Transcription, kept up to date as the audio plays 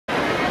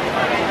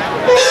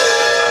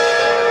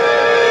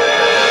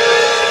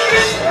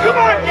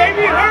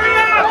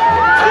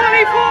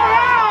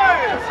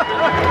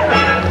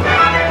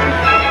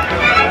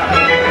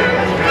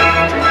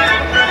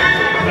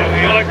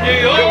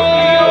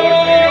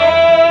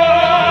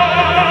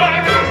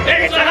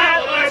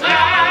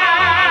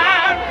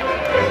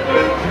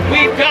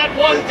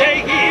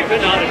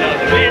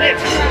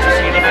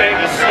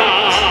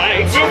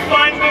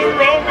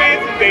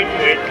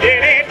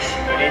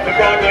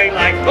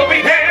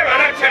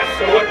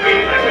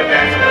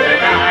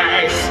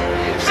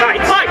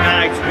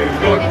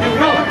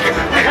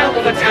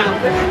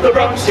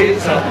Bronx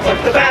is up,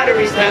 but the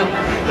battery's down.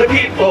 The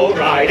people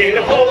ride in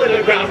a hole in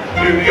the ground.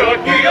 New York,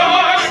 New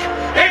York,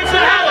 it's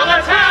a hell of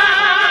a town.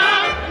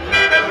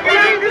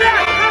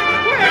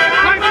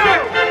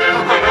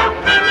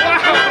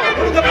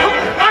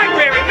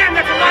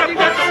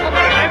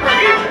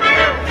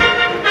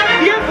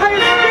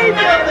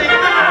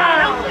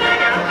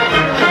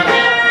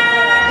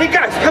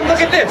 Come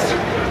look at this.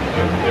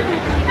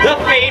 The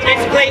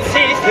famous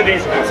places to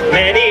visit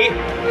many,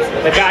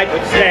 the guide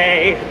would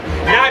say.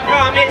 And I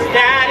promised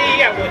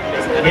Daddy I wouldn't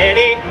miss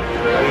any.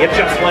 We have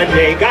just one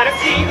day gotta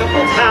see the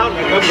whole town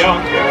from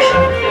York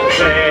to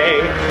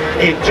say.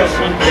 In just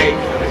one day,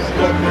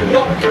 New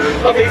York,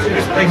 a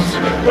visitor's place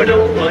where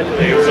no one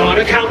lives on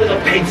account of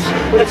the pace.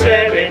 The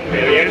 7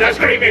 million are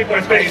screaming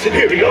for space in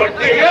New York,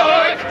 New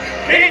York.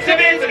 It's a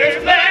visitor's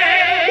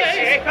place.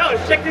 Hey, fellas,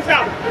 check this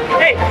out.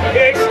 Hey,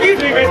 excuse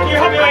me, miss, can you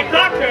help me like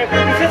doctor?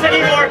 He says I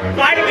need more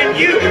vitamin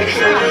U.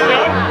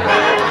 No?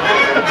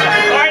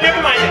 Alright,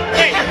 never mind it.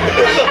 Hey.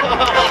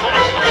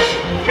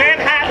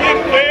 Manhattan,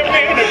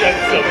 women are just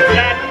so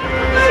flat.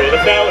 So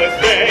the fellas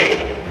say,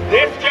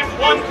 there's just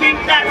one thing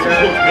that's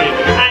supposed to be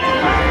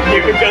Manhattan. You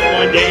can just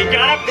one day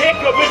gotta pick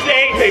up a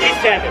day, maybe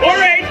 7 or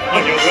 8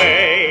 on your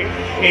way.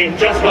 In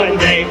just one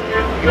day,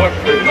 New York,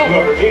 New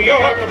York, New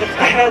York,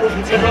 a hell of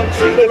a town.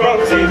 The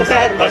Bronx is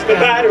sad, but the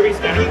battery's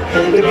down.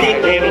 The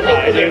people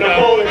hide in a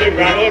hole in the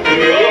ground. New York,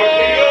 New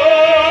York.